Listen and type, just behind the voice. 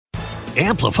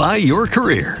Amplify your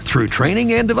career through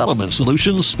training and development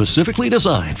solutions specifically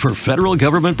designed for federal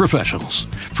government professionals.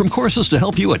 From courses to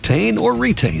help you attain or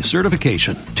retain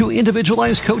certification, to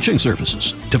individualized coaching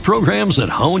services, to programs that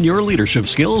hone your leadership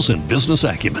skills and business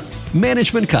acumen,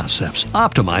 Management Concepts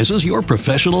optimizes your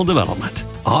professional development.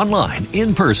 Online,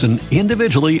 in person,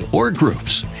 individually, or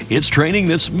groups, it's training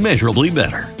that's measurably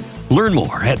better. Learn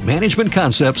more at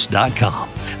managementconcepts.com.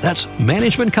 That's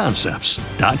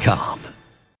managementconcepts.com.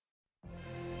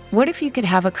 What if you could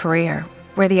have a career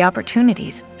where the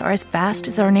opportunities are as vast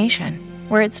as our nation,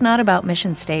 where it's not about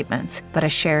mission statements, but a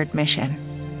shared mission?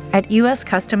 At U.S.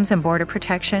 Customs and Border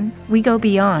Protection, we go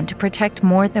beyond to protect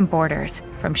more than borders.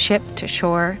 From ship to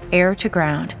shore, air to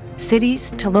ground,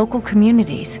 cities to local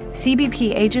communities,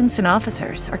 CBP agents and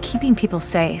officers are keeping people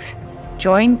safe.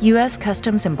 Join U.S.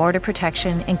 Customs and Border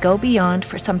Protection and go beyond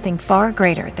for something far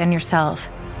greater than yourself.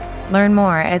 Learn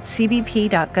more at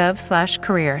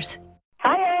cbp.gov/careers.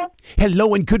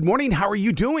 Hello and good morning. How are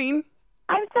you doing?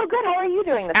 I'm so good. How are you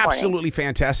doing this morning? Absolutely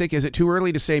fantastic. Is it too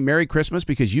early to say Merry Christmas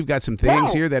because you've got some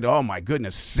things here that, oh my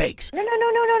goodness sakes. No.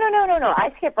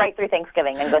 I skip right through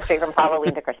Thanksgiving and go straight from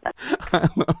Halloween to Christmas. I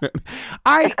love it.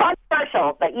 It's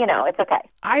controversial, but it's okay.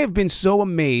 I have been so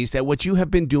amazed at what you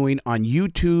have been doing on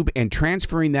YouTube and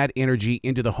transferring that energy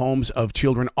into the homes of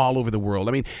children all over the world.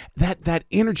 I mean, that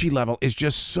energy level is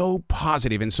just so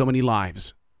positive in so many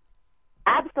lives.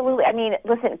 Absolutely. I mean,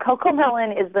 listen,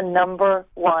 CoComelon is the number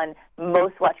one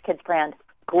most watched kids brand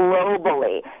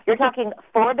globally. You're talking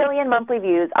 4 billion monthly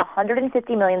views,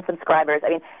 150 million subscribers. I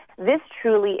mean, this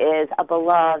truly is a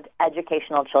beloved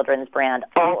educational children's brand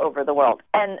all over the world.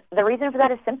 And the reason for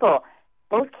that is simple.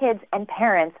 Both kids and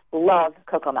parents love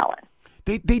CoComelon.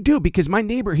 They do, because my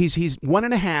neighbor, he's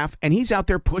 1.5, and he's out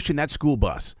there pushing that school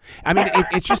bus. I mean,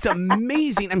 it's just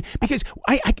amazing. I mean, because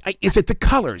is it the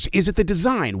colors? Is it the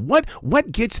design?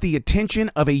 What gets the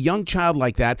attention of a young child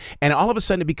like that, and all of a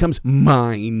sudden it becomes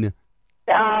mine?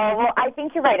 Well, I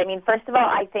think you're right. I mean, first of all,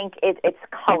 I think it's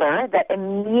color that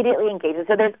immediately engages.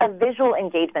 So there's a visual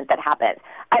engagement that happens.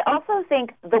 I also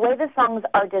think the way the songs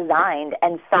are designed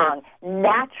and sung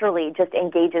naturally just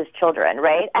engages children,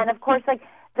 right? And of course,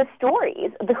 the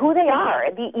stories, who they are,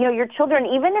 your children,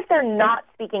 even if they're not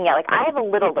speaking yet. Like, I have a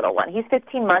little one. He's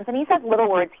 15 months, and he says little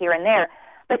words here and there.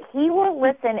 But he will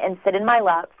listen and sit in my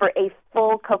lap for a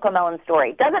full CoComelon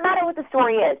story. Doesn't matter what the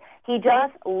story is. He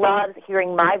just loves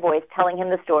hearing my voice telling him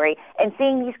the story and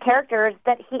seeing these characters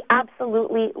that he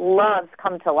absolutely loves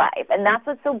come to life. And that's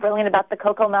what's so brilliant about the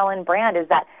CoComelon brand, is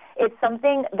that it's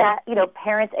something that,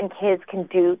 parents and kids can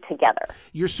do together.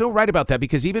 You're so right about that,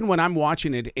 because even when I'm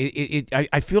watching it,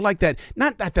 I feel like that,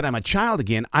 not that I'm a child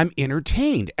again, I'm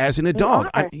entertained as an adult.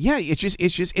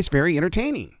 It's very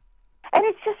entertaining. And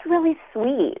it's just really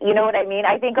sweet. You know what I mean?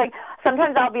 I think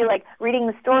sometimes I'll be reading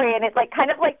the story and it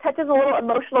kind of touches a little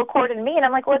emotional chord in me. And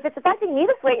I'm like, well, if it's affecting me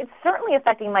this way, it's certainly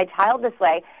affecting my child this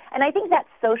way. And I think that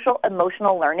social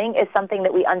emotional learning is something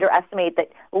that we underestimate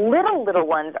that little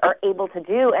ones are able to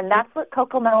do. And that's what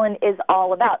CoComelon is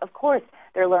all about. Of course,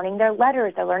 they're learning their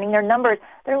letters, they're learning their numbers,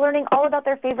 they're learning all about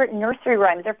their favorite nursery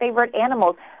rhymes, their favorite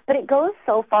animals. But it goes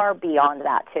so far beyond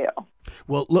that, too.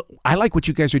 Well, look, I like what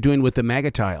you guys are doing with the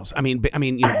Mega Tiles. I mean,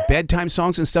 bedtime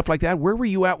songs and stuff like that. Where were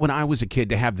you at when I was a kid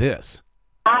to have this?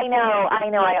 I know.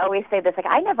 I always say this,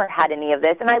 I never had any of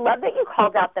this, and I love that you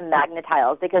called out the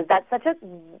Magnetiles, because that's such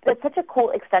a cool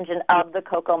extension of the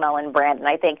CoComelon brand, and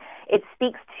I think it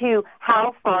speaks to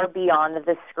how far beyond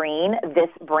the screen this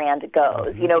brand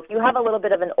goes. If you have a little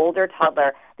bit of an older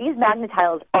toddler, these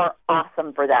Magnetiles are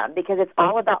awesome for them, because it's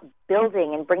all about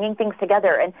building and bringing things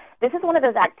together, and this is one of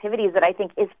those activities that I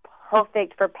think is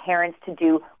perfect for parents to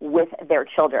do with their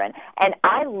children. And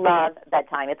I love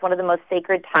bedtime. It's one of the most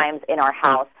sacred times in our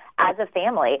house as a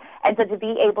family. And so to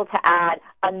be able to add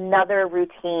another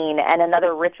routine and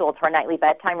another ritual to our nightly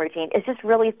bedtime routine is just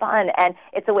really fun. And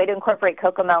it's a way to incorporate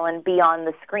CoComelon beyond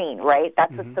the screen, right?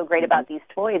 That's what's so great about these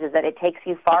toys, is that it takes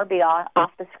you far beyond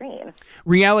off the screen.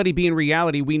 Reality being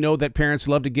reality, we know that parents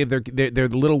love to give their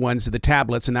little ones the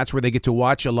tablets, and that's where they get to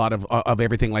watch a lot of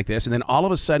everything like this. And then all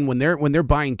of a sudden, when they're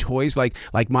buying toys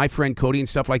like my friend Cody and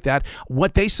stuff like that,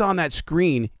 what they saw on that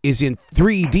screen is in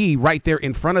 3D right there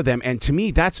in front of them. And to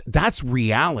me, that's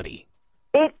reality.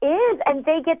 It is, and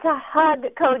they get to hug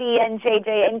Cody and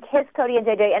JJ and kiss Cody and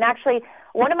JJ. And actually,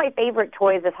 one of my favorite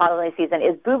toys this holiday season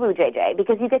is Boo Boo JJ,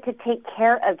 because you get to take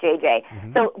care of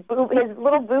JJ. So his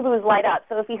little boo-boos light up.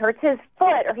 So if he hurts his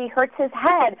foot or he hurts his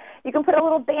head, you can put a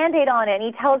little Band-Aid on it, and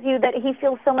he tells you that he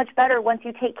feels so much better once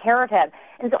you take care of him.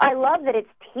 And so I love that it's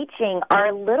teaching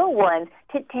our little ones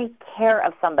to take care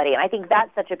of somebody. And I think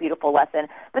that's such a beautiful lesson.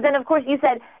 But then, of course, you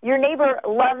said your neighbor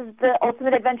loves the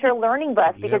Ultimate Adventure Learning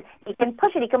Bus because he can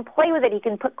push it, he can play with it, he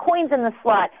can put coins in the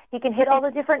slot, he can hit all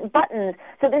the different buttons.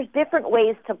 So there's different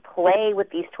ways to play with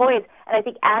these toys. And I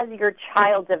think as your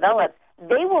child develops,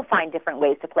 they will find different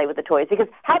ways to play with the toys because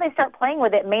how they start playing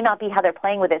with it may not be how they're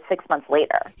playing with it 6 months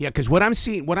later. Yeah, because what I'm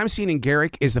seeing in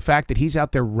Garrick is the fact that he's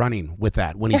out there running with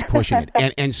that when he's pushing it,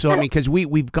 and so I mean, because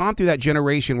we've gone through that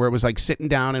generation where it was like sitting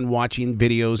down and watching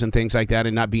videos and things like that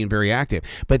and not being very active.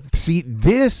 But see,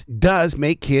 this does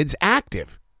make kids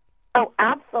active. Oh,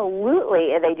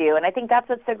 absolutely they do. And I think that's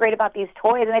what's so great about these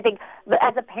toys. And I think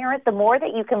as a parent, the more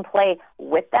that you can play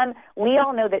with them, we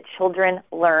all know that children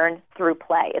learn through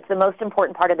play. It's the most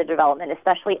important part of the development,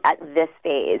 especially at this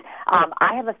phase.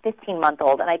 I have a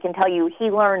 15-month-old, and I can tell you he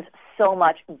learns so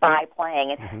much by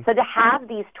playing. And so to have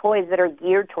these toys that are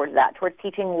geared towards that, towards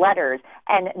teaching letters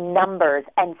and numbers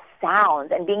and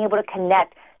sounds and being able to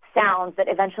connect sounds that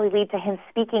eventually lead to him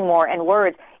speaking more and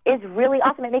words is really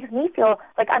awesome. It makes me feel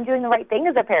like I'm doing the right thing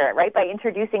as a parent, right, by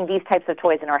introducing these types of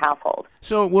toys in our household.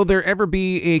 So will there ever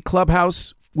be a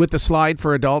clubhouse with the slide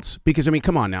for adults? Because, I mean,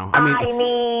 come on now. I mean,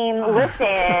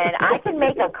 listen, I can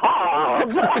make a call. If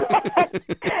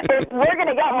we're going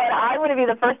to get one, I'm going to be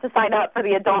the first to sign up for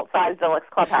the adult-sized deluxe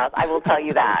clubhouse. I will tell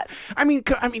you that. I mean,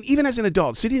 even as an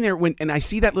adult, sitting there and I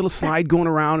see that little slide going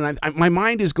around, and my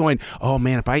mind is going, oh,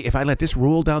 man, if I let this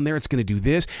roll down there, it's going to do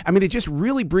this. I mean, it just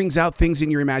really brings out things in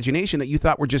your imagination that you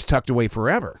thought were just tucked away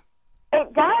forever.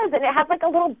 It does, and it has like a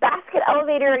little basket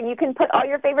elevator, and you can put all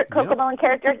your favorite CoComelon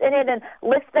characters in it and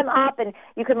lift them up, and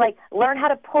you can like learn how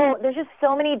to pull. There's just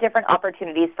so many different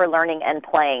opportunities for learning and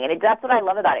playing, and that's what I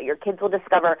love about it. Your kids will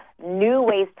discover new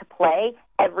ways to play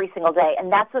every single day,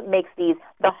 and that's what makes these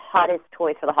the hottest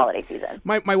toys for the holiday season.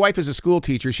 My wife is a school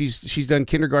teacher. She's done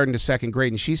kindergarten to second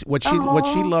grade, and what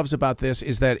she loves about this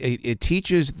is that it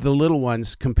teaches the little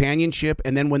ones companionship,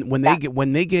 and then when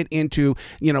they get into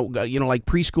like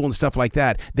preschool and stuff like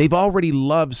that, they've already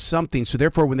loved something. So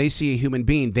therefore, when they see a human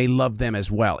being, they love them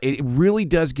as well. It really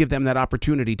does give them that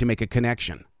opportunity to make a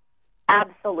connection.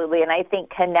 Absolutely, and I think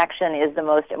connection is the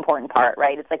most important part,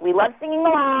 right? It's like we love singing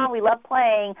along, we love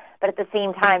playing, but at the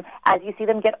same time, as you see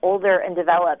them get older and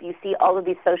develop, you see all of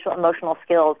these social, emotional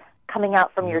skills coming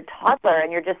out from your toddler, and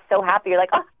you're just so happy. You're like,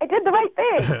 oh, I did the right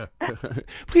thing.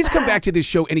 Please come back to this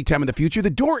show anytime in the future. The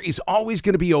door is always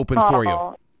going to be open for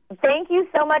you. Thank you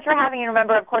so much for having me.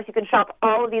 Remember, of course, you can shop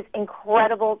all of these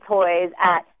incredible toys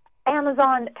at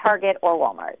Amazon, Target, or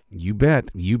Walmart. You bet.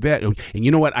 And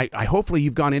you know what? I hopefully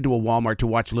you've gone into a Walmart to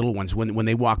watch little ones when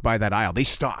they walk by that aisle. They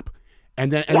stop.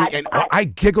 And then I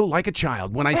giggle like a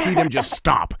child when I see them just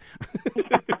stop.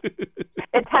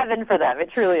 It's heaven for them.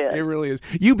 It truly is. It really is.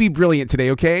 You be brilliant today,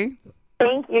 okay?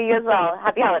 Thank you. You as well.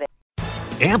 Happy holidays.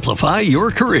 Amplify your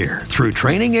career through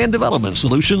training and development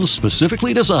solutions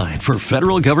specifically designed for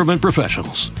federal government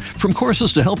professionals. From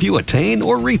courses to help you attain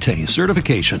or retain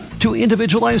certification, to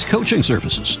individualized coaching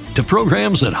services, to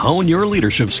programs that hone your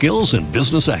leadership skills and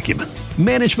business acumen,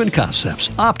 Management Concepts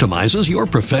optimizes your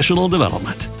professional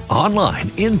development.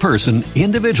 Online, in person,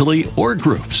 individually, or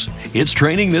groups, it's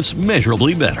training that's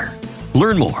measurably better.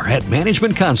 Learn more at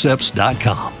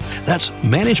managementconcepts.com. That's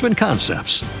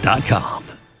managementconcepts.com.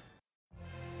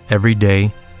 Every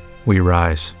day, we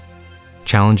rise,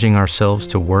 challenging ourselves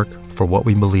to work for what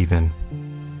we believe in.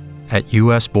 At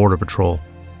U.S. Border Patrol,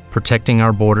 protecting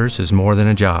our borders is more than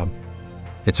a job.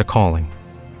 It's a calling.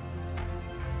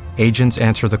 Agents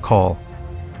answer the call,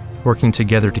 working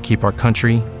together to keep our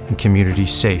country and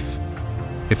communities safe.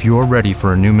 If you're ready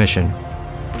for a new mission,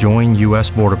 join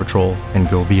U.S. Border Patrol and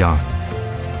go beyond.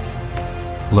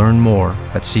 Learn more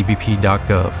at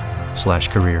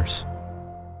cbp.gov/careers.